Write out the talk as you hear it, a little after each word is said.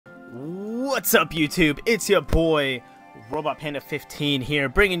What's up, YouTube? It's your boy Robot Panda 15 here,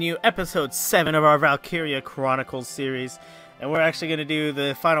 bringing you episode 7 of our Valkyria Chronicles series. And we're actually going to do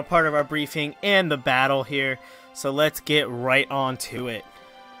the final part of our briefing and the battle here. So let's get right on to it.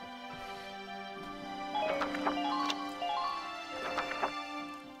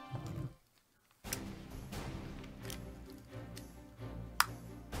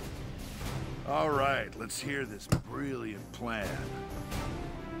 Alright, let's hear this brilliant plan.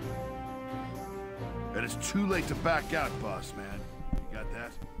 And it's too late to back out, boss man. You got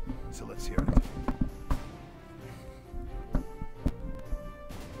that? So let's hear it.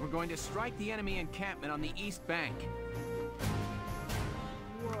 We're going to strike the enemy encampment on the east bank.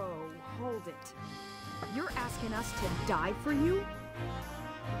 Whoa, hold it. You're asking us to die for you?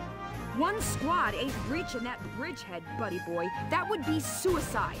 One squad ain't breaching that bridgehead, buddy boy. That would be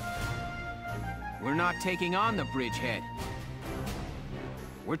suicide. We're not taking on the bridgehead.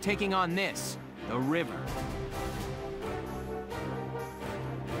 We're taking on this, the river.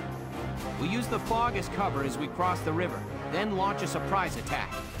 We'll use the fog as cover as we cross the river, then launch a surprise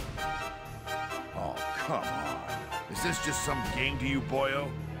attack. Oh, come on. Is this just some game to you, boyo?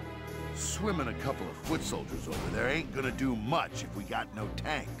 Swimming a couple of foot soldiers over there ain't gonna do much if we got no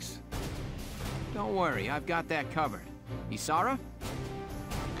tanks. Don't worry, I've got that covered. Isara?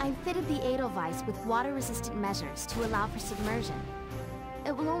 I fitted the Edelweiss with water-resistant measures to allow for submersion.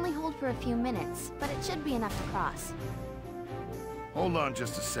 It will only hold for a few minutes, but it should be enough to cross. Hold on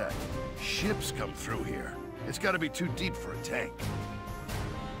just a sec. Ships come through here. It's gotta be too deep for a tank.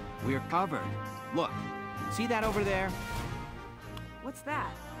 We're covered. Look, see that over there? What's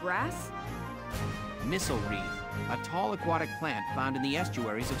that? Grass? Missile reef, a tall aquatic plant found in the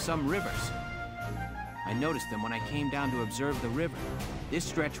estuaries of some rivers. I noticed them when I came down to observe the river. This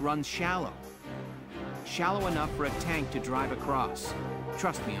stretch runs shallow. Shallow enough for a tank to drive across.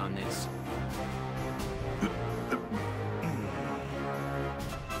 Trust me on this.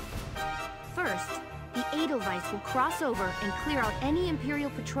 First, the Edelweiss will cross over and clear out any Imperial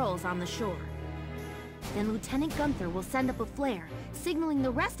patrols on the shore. Then Lieutenant Gunther will send up a flare, signaling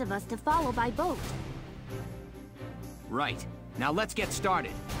the rest of us to follow by boat. Right. Now let's get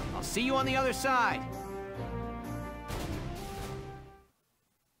started. I'll see you on the other side.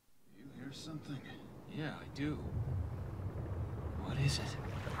 You hear something? Yeah, I do. What is it?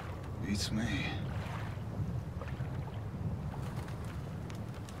 Beats me.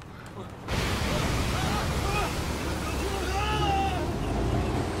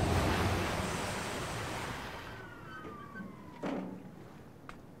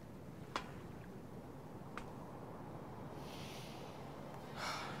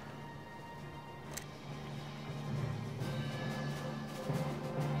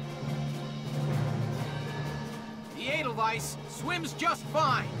 The Edelweiss swims just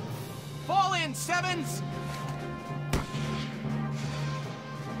fine. Fall in, Sevens!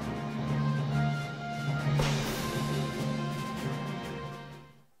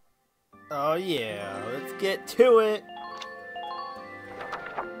 Oh yeah, let's get to it.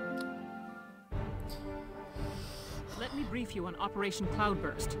 Let me brief you on Operation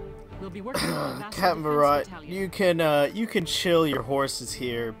Cloudburst. We'll be working with the Vassal Captain Defense Barat, Battalion. you can chill your horses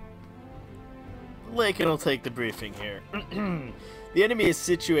here. Lakin will take the briefing here. The enemy is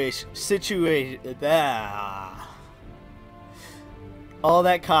situated. All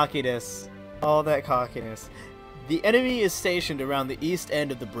that cockiness. The enemy is stationed around the east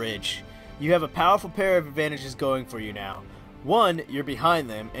end of the bridge. You have a powerful pair of advantages going for you now. One, you're behind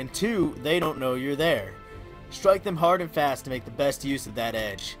them, and two, they don't know you're there. Strike them hard and fast to make the best use of that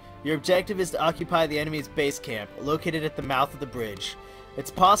edge. Your objective is to occupy the enemy's base camp, located at the mouth of the bridge. It's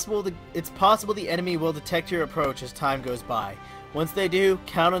possible the enemy will detect your approach as time goes by. Once they do,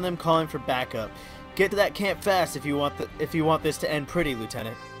 count on them calling for backup. Get to that camp fast if you want this to end pretty,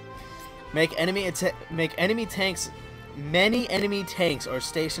 Lieutenant. Many enemy tanks are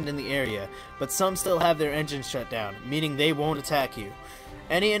stationed in the area, but some still have their engines shut down, meaning they won't attack you.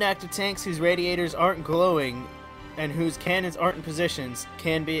 Any inactive tanks whose radiators aren't glowing and whose cannons aren't in positions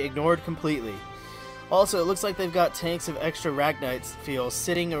can be ignored completely. Also, it looks like they've got tanks of extra Ragnite fuel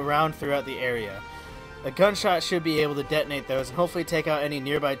sitting around throughout the area. A gunshot should be able to detonate those and hopefully take out any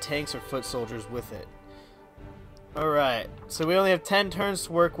nearby tanks or foot soldiers with it. Alright, so we only have 10 turns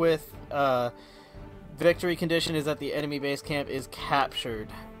to work with. Victory condition is that the enemy base camp is captured.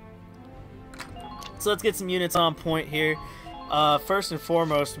 So let's get some units on point here. First and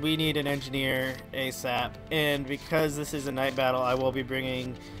foremost, we need an engineer ASAP, and because this is a night battle, I will be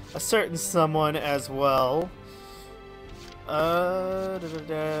bringing a certain someone as well. We'll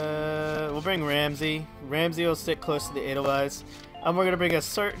bring Ramsey. Ramsey will stick close to the Edelweiss. And we're going to bring a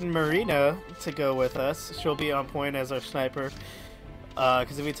certain Marina to go with us. She'll be on point as our sniper.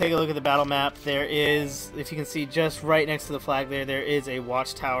 Because if we take a look at the battle map, there is, if you can see just right next to the flag there is a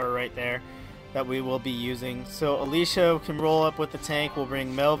watchtower right there that we will be using. So Alicia can roll up with the tank. We'll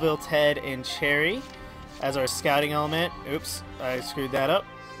bring Melville, Ted, and Cherry as our scouting element. Oops, I screwed that up.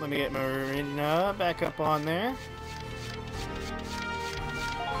 Let me get Marina back up on there.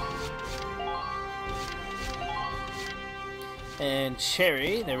 And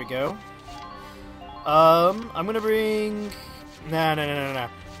Cherry, there we go. I'm gonna bring... No. I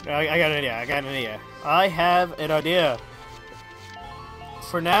got an idea. I have an idea.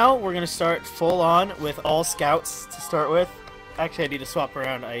 For now, we're gonna start full on with all scouts to start with. Actually, I need to swap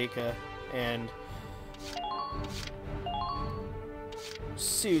around Aika and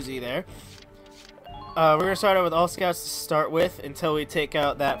Susie there. We're gonna start out with all scouts to start with until we take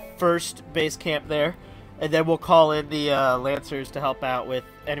out that first base camp there. And then we'll call in the Lancers to help out with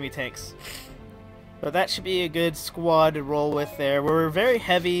enemy tanks. But that should be a good squad to roll with there. We're very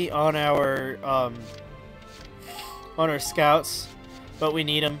heavy on our scouts, but we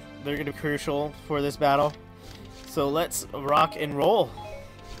need them. They're going to be crucial for this battle. So let's rock and roll.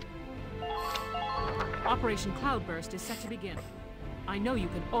 Operation Cloudburst is set to begin. I know you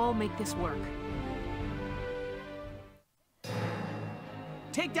can all make this work.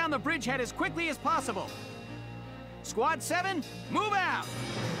 Take down the bridgehead as quickly as possible. Squad 7, move out!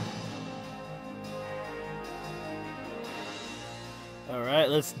 Alright,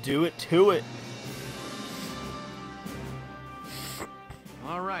 let's do it to it.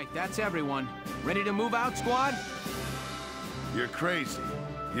 Alright, that's everyone. Ready to move out, squad? You're crazy.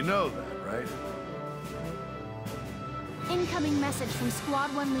 You know that, right? Incoming message from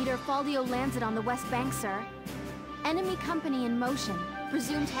Squad 1 leader Faldio Lancet on the West Bank, sir. Enemy company in motion.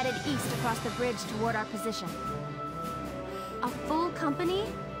 Presumed headed east across the bridge toward our position. A full company?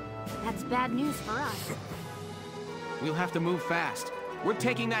 That's bad news for us. We'll have to move fast. We're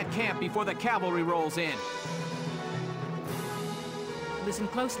taking that camp before the cavalry rolls in. Listen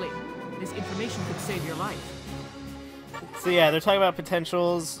closely. This information could save your life. So yeah, they're talking about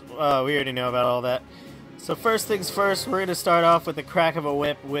potentials. We already know about all that. So first things first, we're going to start off with the crack of a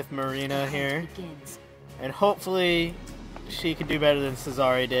whip with Marina here. And hopefully she can do better than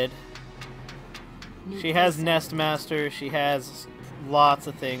Cesare did. She has Nest Master, she has lots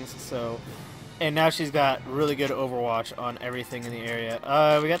of things, so... And now she's got really good overwatch on everything in the area.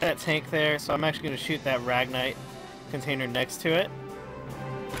 We got that tank there, so I'm actually going to shoot that Ragnite container next to it.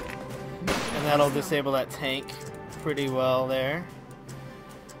 And that'll disable that tank pretty well there.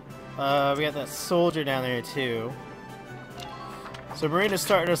 We got that soldier down there too. So Marina's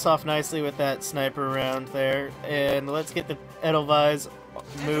starting us off nicely with that sniper round there. And let's get the Edelweiss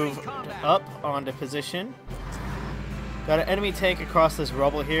moved up onto position. Got an enemy tank across this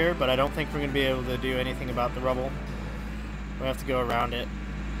rubble here, but I don't think we're going to be able to do anything about the rubble. We have to go around it.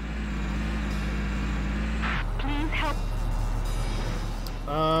 Please help.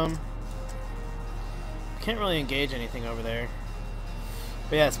 Can't really engage anything over there.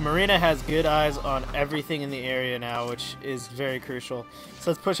 But yes, Marina has good eyes on everything in the area now, which is very crucial.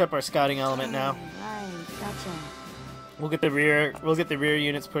 So let's push up our scouting element now. Right, gotcha. We'll get the rear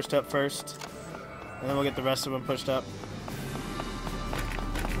units pushed up first, and then we'll get the rest of them pushed up.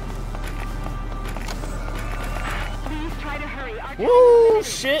 Please try to hurry. Woo!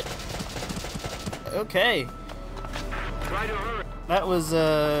 Shit! Okay. That was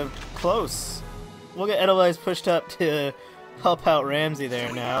close. We'll get Edelweiss pushed up to help out Ramsey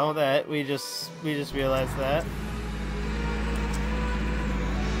there now that we just realized that.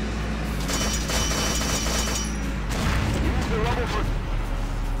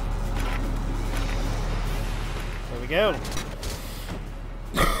 There we go.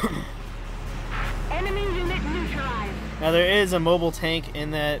 Enemy unit neutralized. Now there is a mobile tank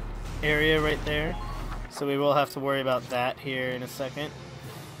in that area right there, so we will have to worry about that here in a second.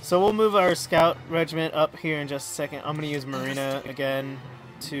 So we'll move our scout regiment up here in just a second. I'm going to use Marina again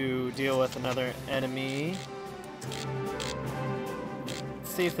to deal with another enemy.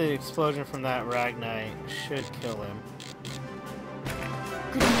 Let's see if the explosion from that Ragnite should kill him.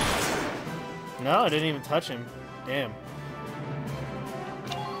 No, I didn't even touch him. Damn.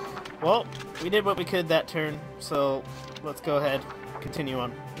 Well, we did what we could that turn, so let's go ahead, continue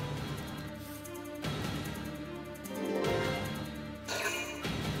on.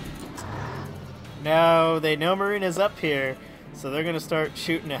 Now, they know Marina's up here, so they're going to start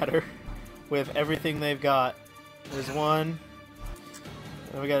shooting at her with everything they've got. There's one.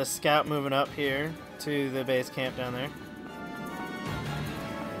 And we got a scout moving up here to the base camp down there.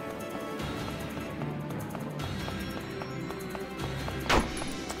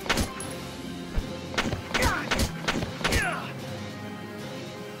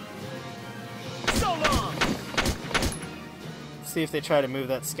 see if they try to move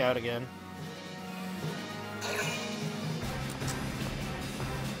that scout again.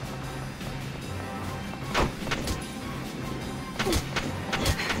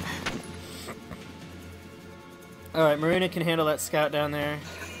 Alright, Marina can handle that scout down there.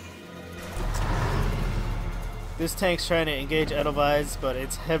 This tank's trying to engage Edelweiss, but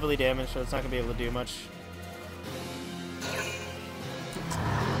it's heavily damaged, so it's not going to be able to do much.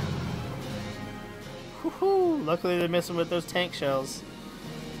 Woohoo! Luckily they're missing with those tank shells.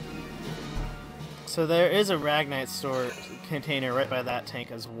 So there is a Ragnite store container right by that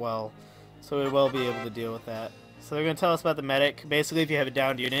tank as well. So we will be able to deal with that. So they're going to tell us about the medic. Basically, if you have a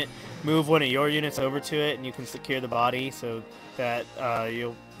downed unit, move one of your units over to it, and you can secure the body so that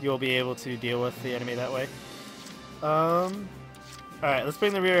you'll be able to deal with the enemy that way. Alright, let's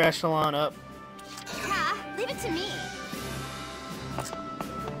bring the rear echelon up. Yeah, leave it to me.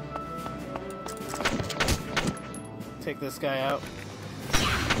 Take this guy out.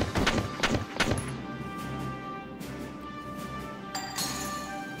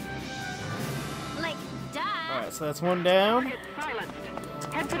 Like, duh. Alright, so that's one down. Silenced.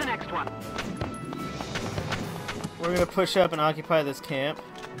 Head to the next one. We're going to push up and occupy this camp.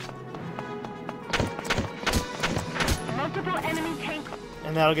 Multiple enemy tank.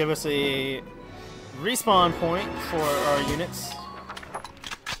 And that'll give us a respawn point for our units.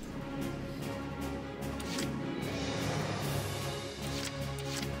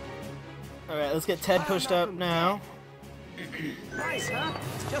 Alright, let's get Ted pushed up now. Nice, huh?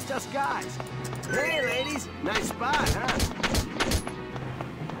 It's just us guys. Hey, ladies. Nice spot, huh?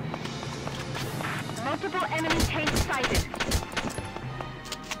 Multiple enemy tanks sighted.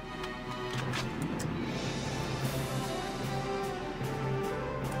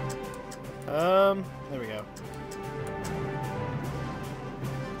 There we go.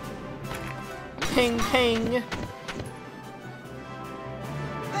 Ping, ping!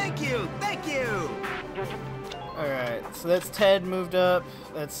 Thank you. Thank you. Alright, so that's Ted moved up.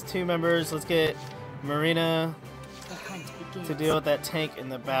 That's 2 members. Let's get Marina The hunt begins. to deal with that tank in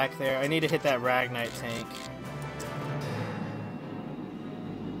the back there. I need to hit that Ragnite tank.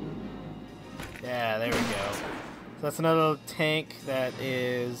 Yeah, there we go. So that's another tank that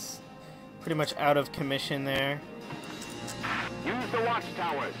is pretty much out of commission there. Use the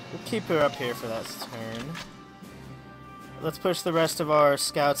watchtowers. We'll keep her up here for that turn. Let's push the rest of our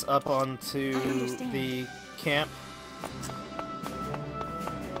scouts up onto the camp.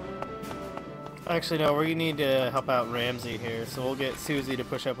 Actually, no, we need to help out Ramsey here, so we'll get Susie to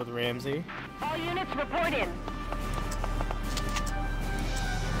push up with Ramsey. All units report in.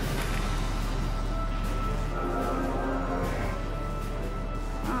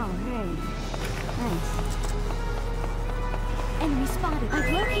 Oh, hey. Thanks. Enemy spotted.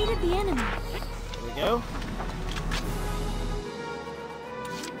 I've located the enemy. Here we go.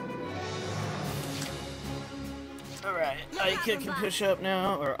 Alright, Ika can push up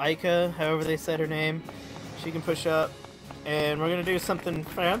now, or Ika, however they said her name. She can push up, and we're gonna do something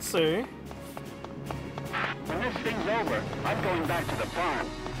fancy. When this thing's over, I'm going back to the farm.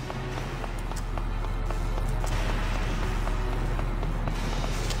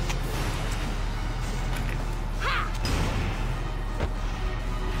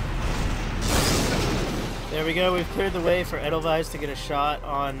 There we go, we've cleared the way for Edelweiss to get a shot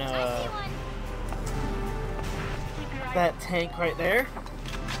on that tank right there.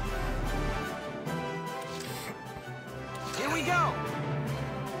 Here we go.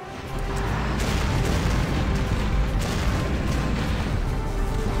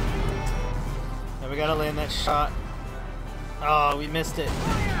 Now we gotta land that shot. Oh, we missed it.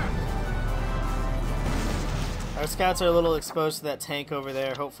 Our scouts are a little exposed to that tank over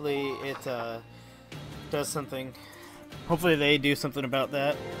there. Hopefully it does something. Hopefully they do something about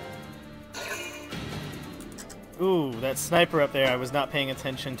that. Ooh, that sniper up there I was not paying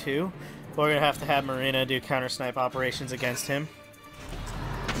attention to. We're gonna have to have Marina do counter snipe operations against him.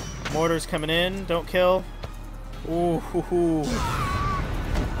 Mortars coming in, don't kill. Ooh, hoo, hoo.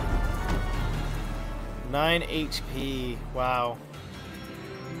 9 HP, wow.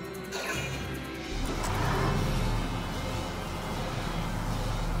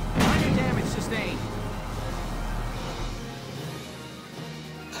 Minor damage sustained.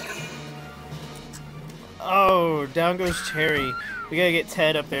 Oh, down goes Cherry. We gotta get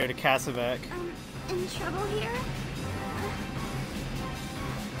Ted up there to Kasavek. In trouble here?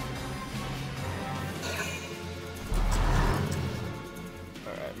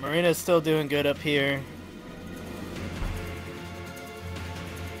 Alright, Marina's still doing good up here.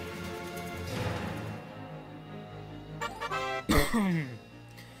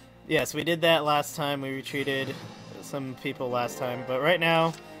 Yes, we did that last time. We retreated. some people last time. But right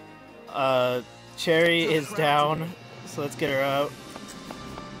now, Cherry is down, so let's get her out.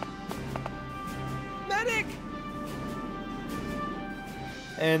 Medic!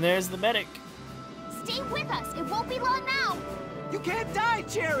 And there's the medic. Stay with us. It won't be long now. You can't die,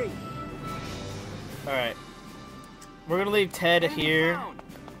 Cherry! Alright. We're gonna leave Ted here.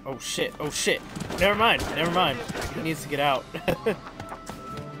 Oh shit, oh shit. Never mind, never mind. He needs to get out.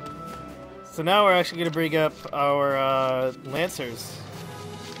 So now we're actually gonna bring up our Lancers.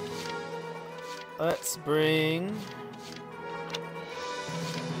 Let's bring...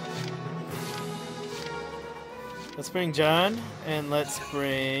 Let's bring John, and let's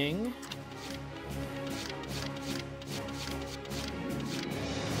bring...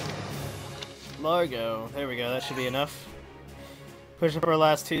 Largo. There we go, that should be enough. Push up our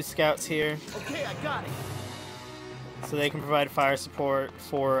last 2 scouts here. Okay, I got it. So they can provide fire support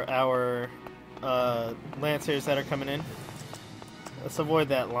for our Lancers that are coming in. Let's avoid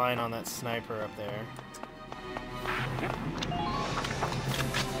that line on that sniper up there.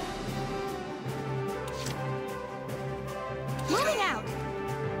 Moving out.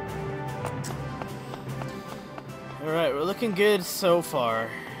 Alright, we're looking good so far.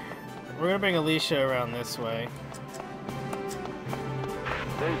 We're gonna bring Alicia around this way.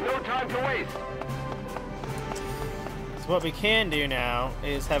 There's no time to waste. So what we can do now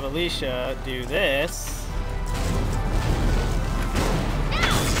is have Alicia do this.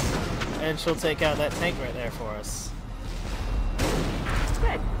 And she'll take out that tank right there for us.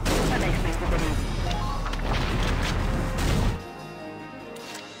 Good. That makes me feel good.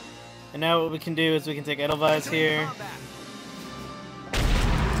 And now what we can do is we can take Edelweiss here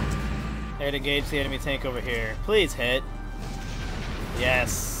and engage the enemy tank over here. Please hit.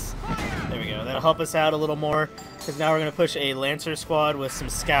 Yes. There we go. That'll help us out a little more, because now we're going to push a Lancer squad with some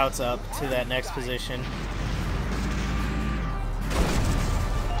scouts up to that next position.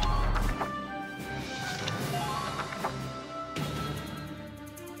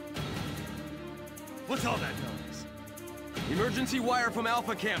 What's all that noise? Emergency wire from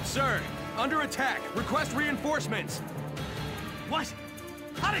Alpha Camp, sir. Under attack. Request reinforcements. What?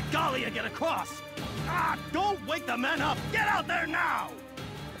 How did Galia get across? Ah, don't wake the men up! Get out there now!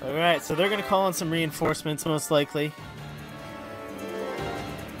 Alright, so they're going to call in some reinforcements, most likely.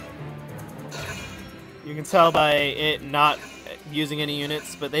 You can tell by it not using any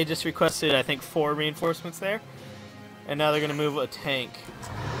units, but they just requested, I think, 4 reinforcements there. And now they're going to move a tank.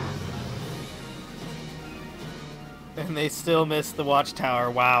 And they still missed the watchtower.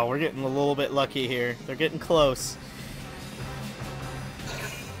 Wow, we're getting a little bit lucky here. They're getting close.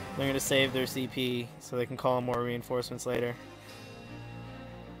 They're going to save their CP so they can call in more reinforcements later.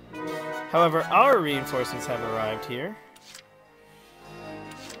 However, our reinforcements have arrived here.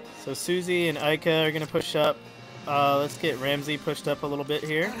 So Susie and Ica are going to push up. Let's get Ramsey pushed up a little bit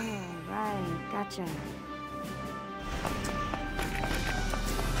here. Oh, right. Gotcha.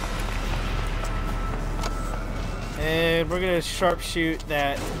 And we're going to sharpshoot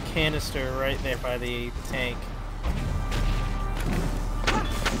that canister right there by the tank.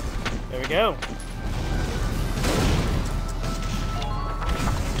 There we go.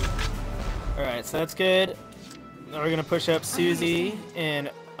 Alright, so that's good. Now we're going to push up Susie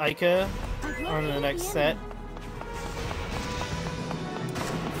and Ica on the next set.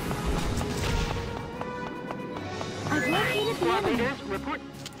 I've located the enemy.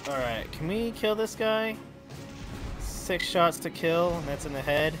 Alright, can we kill this guy? 6 shots to kill, and that's in the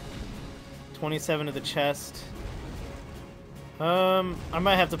head. 27 to the chest. I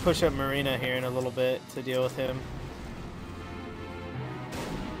might have to push up Marina here in a little bit to deal with him.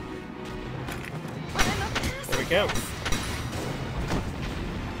 There we go.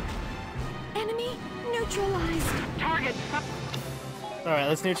 Enemy neutralized. Target. Alright,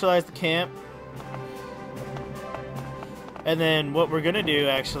 let's neutralize the camp. And then what we're gonna do,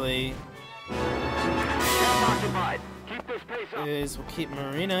 actually, Keep this pace up. is we'll keep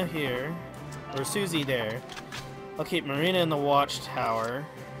Marina here, or Susie there. I'll keep Marina in the watchtower.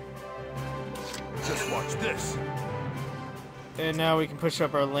 Just watch this. And now we can push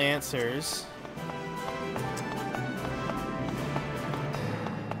up our Lancers.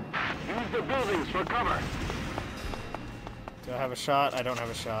 Use the buildings for cover. Do I have a shot? I don't have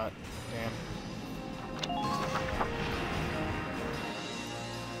a shot. Damn.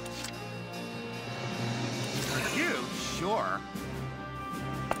 You? Sure.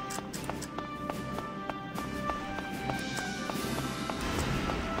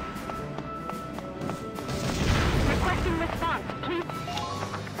 Requesting response, please.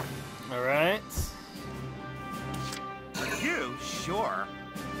 Alright. You? Sure.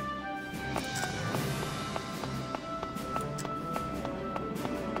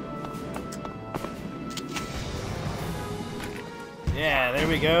 Yeah, there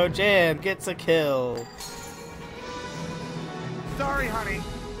we go. Jan gets a kill. Sorry, honey.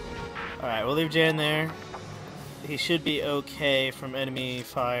 Alright, we'll leave Jan there. He should be okay from enemy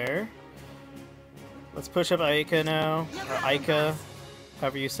fire. Let's push up Aika now. Or Aika,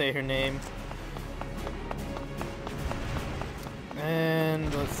 however you say her name.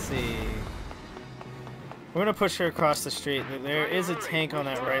 And let's see. We're gonna push her across the street. There is a tank on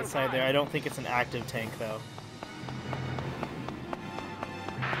that right side there. I don't think it's an active tank though.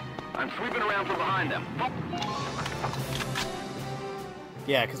 I'm sweeping around from behind them.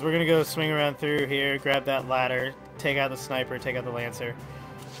 Yeah, because we're gonna go swing around through here, grab that ladder, take out the sniper, take out the lancer.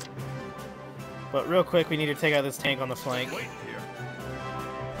 But real quick, we need to take out this tank on the flank. Wait here.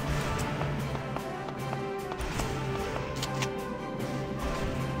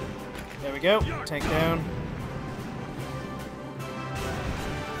 There we go. Tank down.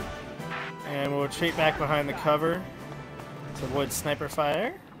 And we'll retreat back behind the cover to avoid sniper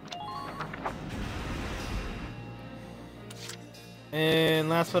fire. And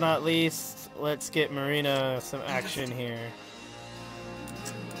last but not least, let's get Marina some action here.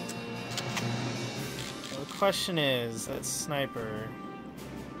 The question is, that sniper,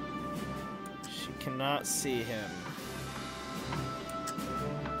 she cannot see him.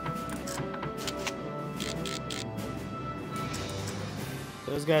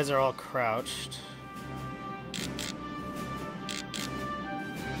 Those guys are all crouched.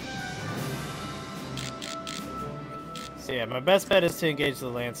 So yeah, my best bet is to engage the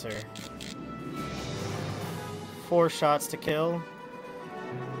Lancer. 4 shots to kill.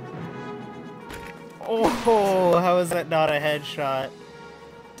 Oh, how is that not a headshot?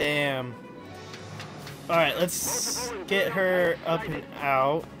 Damn. Alright, let's get her up and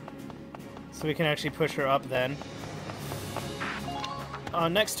out. So we can actually push her up then.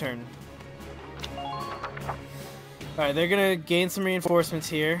 Next turn. Alright, they're gonna gain some reinforcements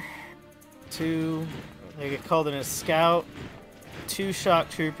here. They get called in a scout, 2 shock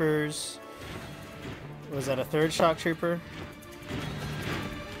troopers. Was that a 3rd shock trooper?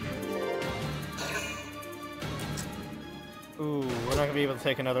 Ooh, we're not gonna be able to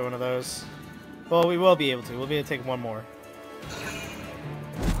take another one of those. Well, we will be able to. We'll be able to take one more.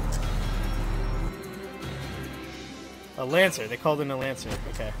 A Lancer. They called in a Lancer.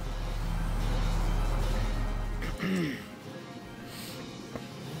 Okay.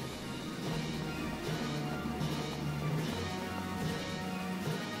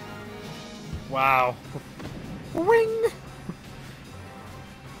 Wow. Ring!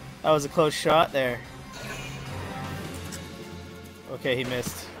 That was a close shot there. Okay, he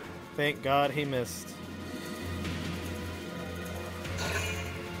missed. Thank God he missed.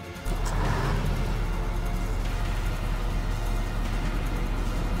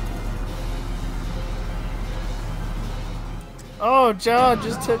 Oh, John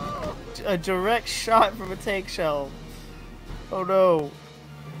just took a direct shot from a tank shell. Oh no.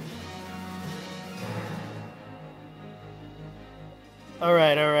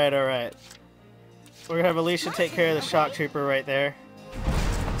 Alright. We're gonna have Alicia take care of the shock trooper right there.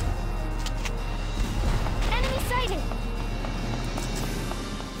 Enemy sighted!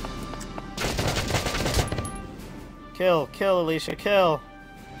 Kill, Alicia, kill!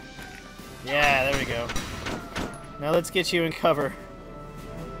 Yeah, there we go. Now let's get you in cover.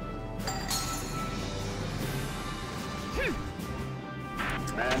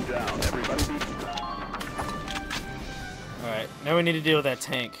 Man down, everybody be... Alright, now we need to deal with that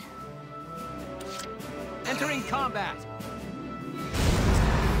tank. Entering combat.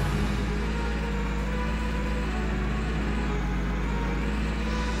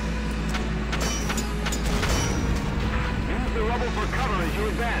 Use the rubble for cover as you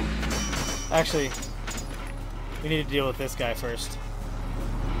advance. Actually, we need to deal with this guy first.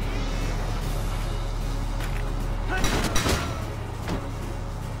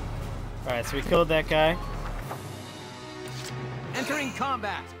 Alright, so we killed that guy. Entering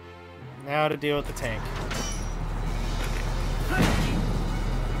combat. Now to deal with the tank.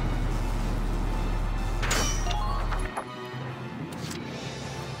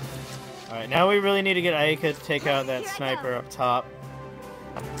 Alright, now we really need to get Aika to take out that sniper up top.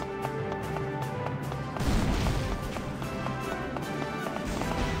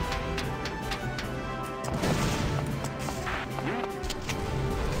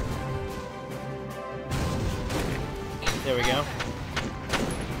 There we go.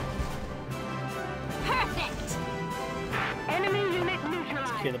 Perfect. Enemy unit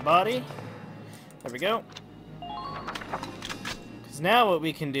neutralized. Secure the body. There we go. Because now what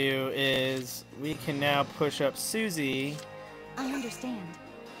we can do is we can now push up Susie I understand.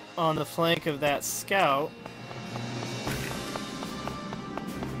 on the flank of that scout.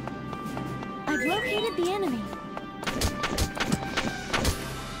 I've located the enemy.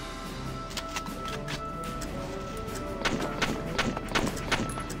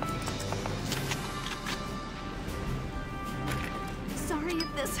 Sorry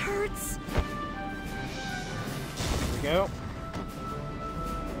if this hurts. Here we go.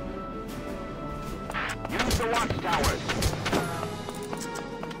 Use the watchtowers.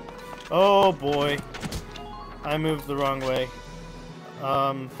 Oh boy. I moved the wrong way.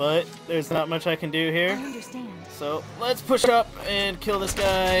 But there's not much I can do here. I understand. So let's push up and kill this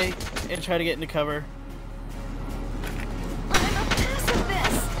guy and try to get into cover. I'm a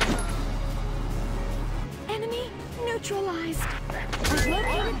pacifist. Enemy neutralized. I've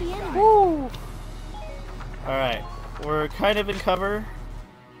located the enemy. Woo! Alright, we're kind of in cover,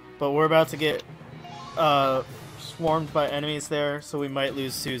 but we're about to get swarmed by enemies there, so we might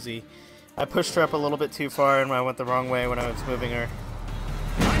lose Susie. I pushed her up a little bit too far and I went the wrong way when I was moving her.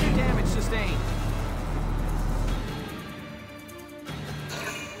 Minor damage sustained.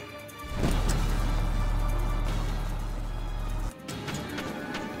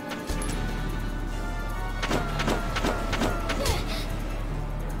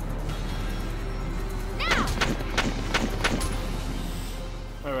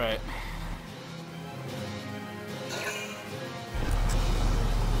 Alright.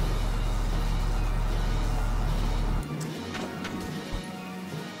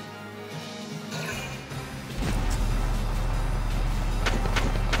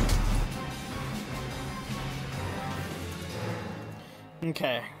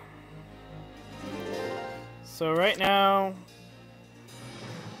 Okay. So right now,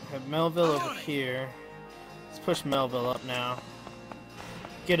 I have Melville over here. Let's push Melville up now.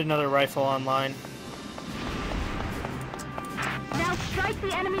 Get another rifle online. Now strike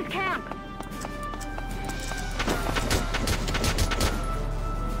the enemy's camp.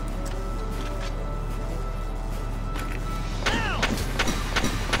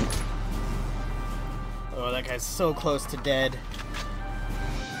 Oh, that guy's so close to dead.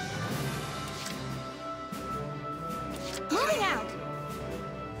 Moving out.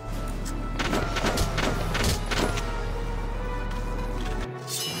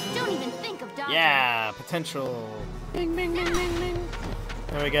 Don't even think of dodging. Yeah, potential. Bing, bing, bing, bing, bing.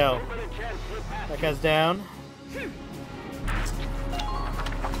 There we go. That guy's down.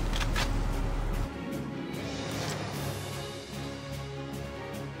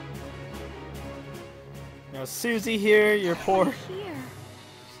 Now Susie here, you poor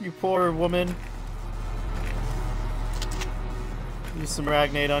woman. Use some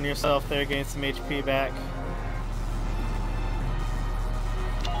Ragnade on yourself there, gain some HP back.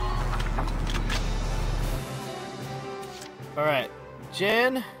 Alright,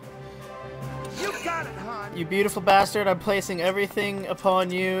 Jen. You got it, hon. You beautiful bastard, I'm placing everything upon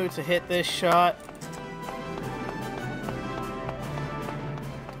you to hit this shot.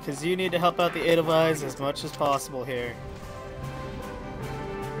 Because you need to help out the Edelweiss as much as possible here.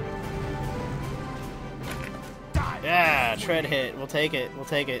 Yeah, tread hit. We'll take it. We'll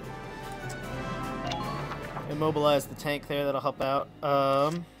take it. Immobilize the tank there. That'll help out.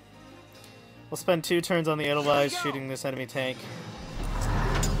 We'll spend 2 turns on the Edelweiss shooting this enemy tank.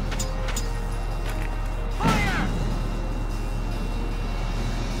 Fire!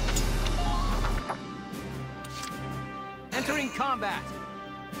 Entering combat.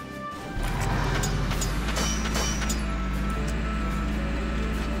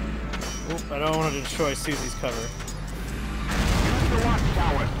 Oop, I don't want to destroy Susie's cover. Use the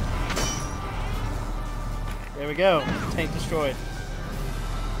watchtowers. There we go. Tank destroyed.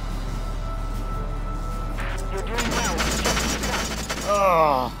 You're doing well.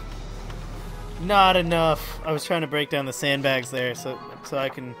 Oh, not enough. I was trying to break down the sandbags there so I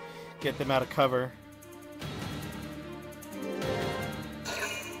can get them out of cover.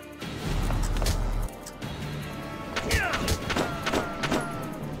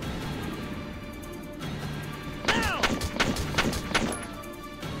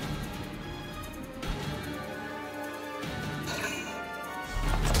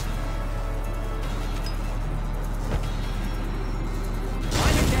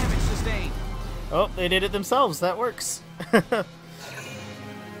 Oh, they did it themselves. That works. Alright,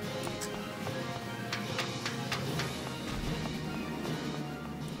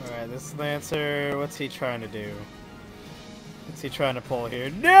 this Lancer, what's he trying to do? What's he trying to pull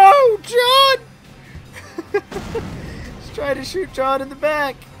here? No, John! He's trying to shoot John in the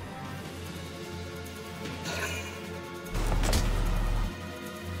back.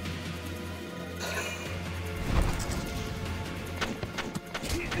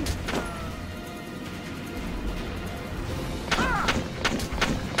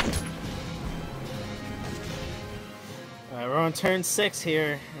 on turn 6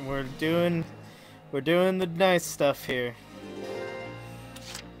 here, and we're doing the nice stuff here.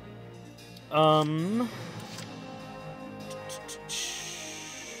 Alright,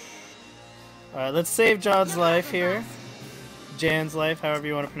 let's save John's life here. Jan's life, however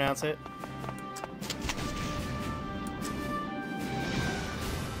you want to pronounce it.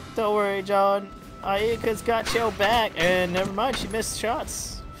 Don't worry, John. Ayaka's got your back, and never mind, she missed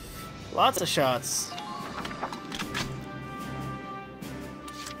shots. Lots of shots.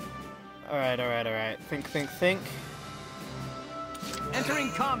 Alright, alright, alright. Think, think, think.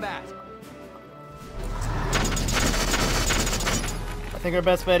 Entering combat. I think our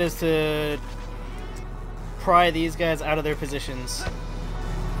best bet is to pry these guys out of their positions.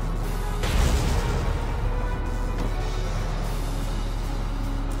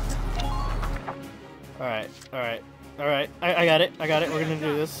 Alright, alright, alright. I got it, I got it. We're gonna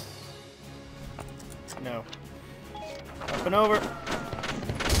do this. No. Up and over.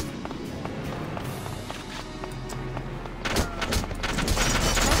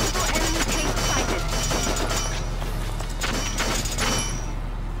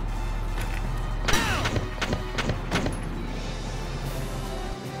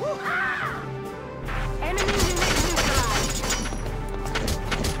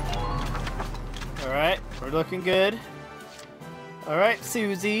 We're looking good. Alright,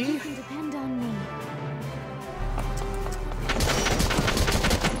 Susie. You can depend on me.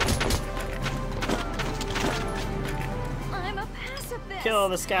 I'm a pacifist. Kill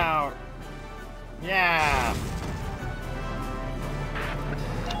the scout. Yeah.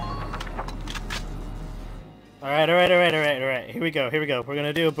 Alright, alright, alright, alright, alright. Here we go, here we go. We're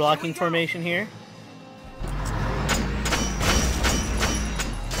gonna do a blocking formation here.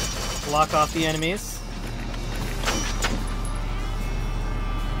 Block off the enemies.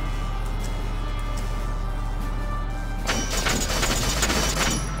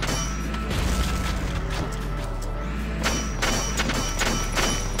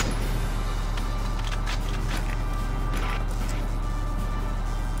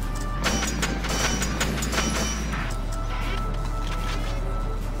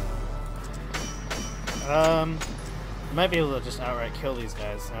 Might be able to just outright kill these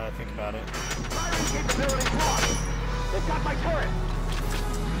guys now that I think about it. Firing capability lost. They've got my turret.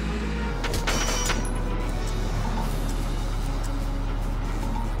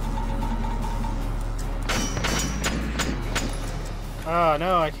 Oh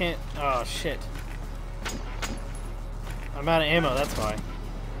no, I can't. Oh shit. I'm out of ammo, that's why.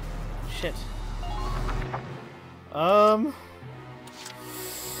 Shit.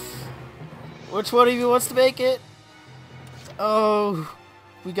 Which one of you wants to make it? Oh,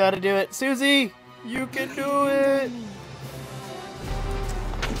 we gotta do it. Susie, you can do it!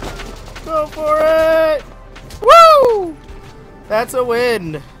 Go for it! Woo! That's a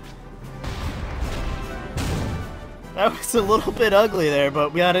win! That was a little bit ugly there,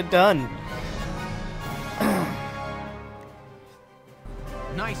 but we got it done.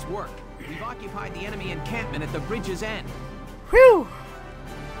 Nice work. We've occupied the enemy encampment at the bridge's end. Whew!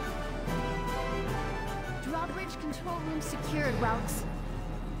 Drawbridge control room secured, Welks.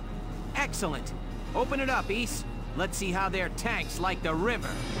 Excellent. Open it up, East. Let's see how their tanks like the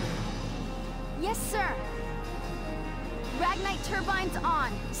river. Yes, sir. Ragnite turbines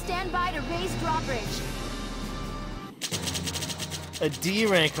on. Stand by to raise drawbridge. A D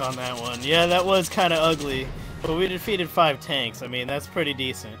rank on that one. Yeah, that was kind of ugly. But we defeated 5 tanks. I mean, that's pretty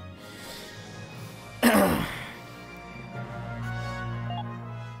decent.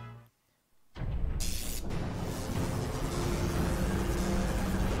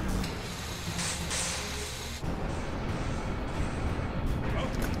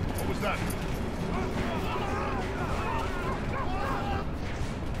 What was that?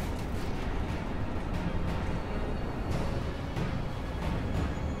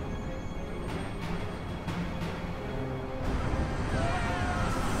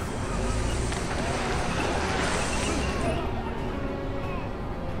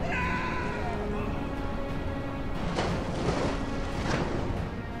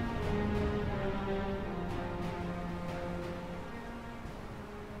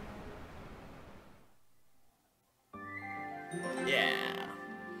 Yeah.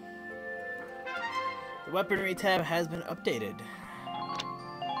 The weaponry tab has been updated.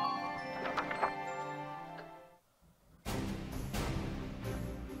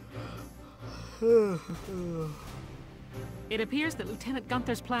 It appears that Lieutenant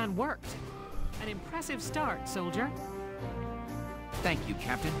Gunther's plan worked. An impressive start, soldier. Thank you,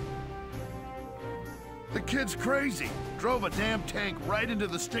 Captain. The kid's crazy. Drove a damn tank right into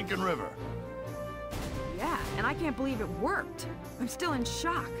the stinking river. Yeah, and I can't believe it worked. I'm still in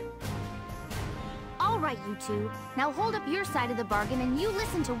shock. All right, you two. Now hold up your side of the bargain and you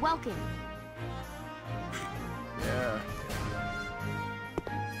listen to Welkin. Yeah.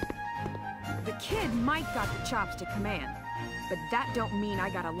 The kid might got the chops to command, but that don't mean I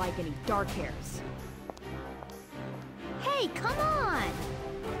gotta like any dark hairs. Hey, come on!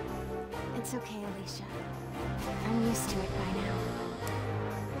 It's okay, Alicia. I'm used to it by now.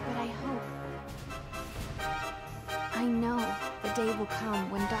 But I know the day will come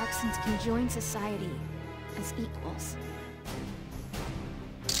when Darksons can join society as equals.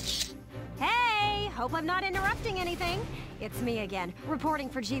 Hey! Hope I'm not interrupting anything. It's me again, reporting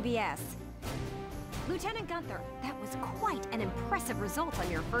for GBS. Lieutenant Gunther, that was quite an impressive result on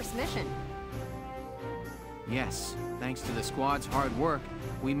your first mission. Yes, thanks to the squad's hard work,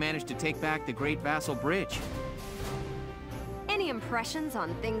 we managed to take back the Great Vassal Bridge. Any impressions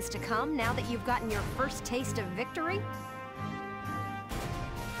on things to come now that you've gotten your first taste of victory?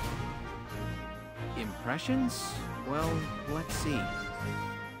 Impressions? Well, let's see.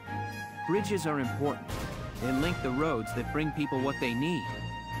 Bridges are important. They link the roads that bring people what they need.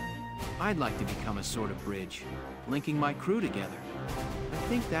 I'd like to become a sort of bridge, linking my crew together. I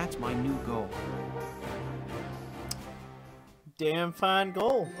think that's my new goal. Damn fine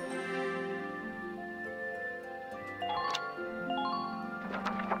goal.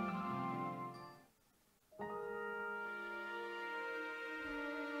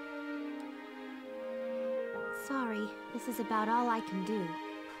 Sorry, this is about all I can do.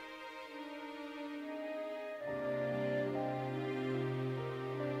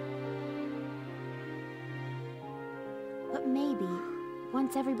 But maybe,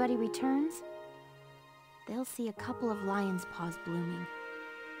 once everybody returns, they'll see a couple of lion's paws blooming,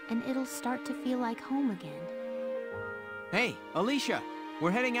 and it'll start to feel like home again. Hey, Alicia!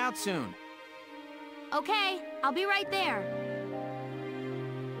 We're heading out soon. Okay, I'll be right there.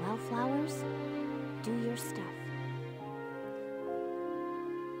 Wildflowers, do your stuff.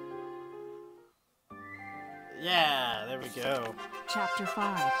 Yeah, there we go. Chapter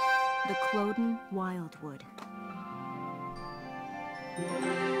 5, The Cloden Wildwood.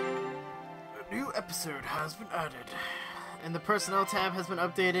 A new episode has been added, and the personnel tab has been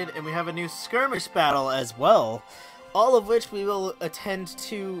updated, and we have a new skirmish battle as well, all of which we will attend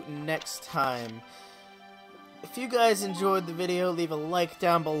to next time. If you guys enjoyed the video, leave a like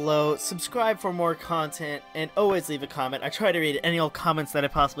down below, subscribe for more content, and always leave a comment. I try to read any old comments that I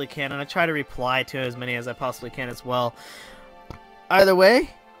possibly can, and I try to reply to as many as I possibly can as well. Either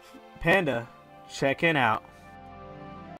way, Panda, checking out.